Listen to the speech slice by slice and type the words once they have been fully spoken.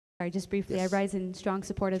Just briefly, Yes. I rise in strong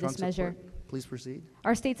support of Strong this measure. support. Please proceed.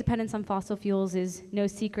 Our state's dependence on fossil fuels is no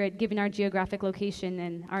secret, given our geographic location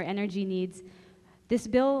and our energy needs. This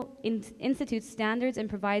bill institutes standards and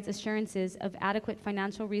provides assurances of adequate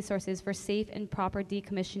financial resources for safe and proper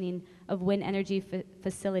decommissioning of wind energy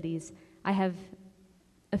facilities. I have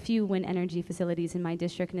a few wind energy facilities in my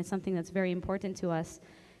district, and it's something that's very important to us.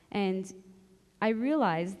 And I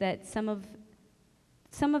realize that some of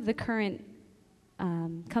the current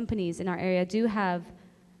companies in our area do have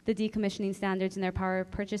the decommissioning standards in their power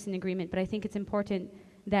purchasing agreement, but I think it's important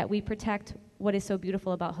that we protect what is so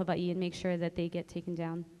beautiful about Hawaii and make sure that they get taken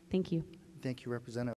down. Thank you. Thank you, Representative.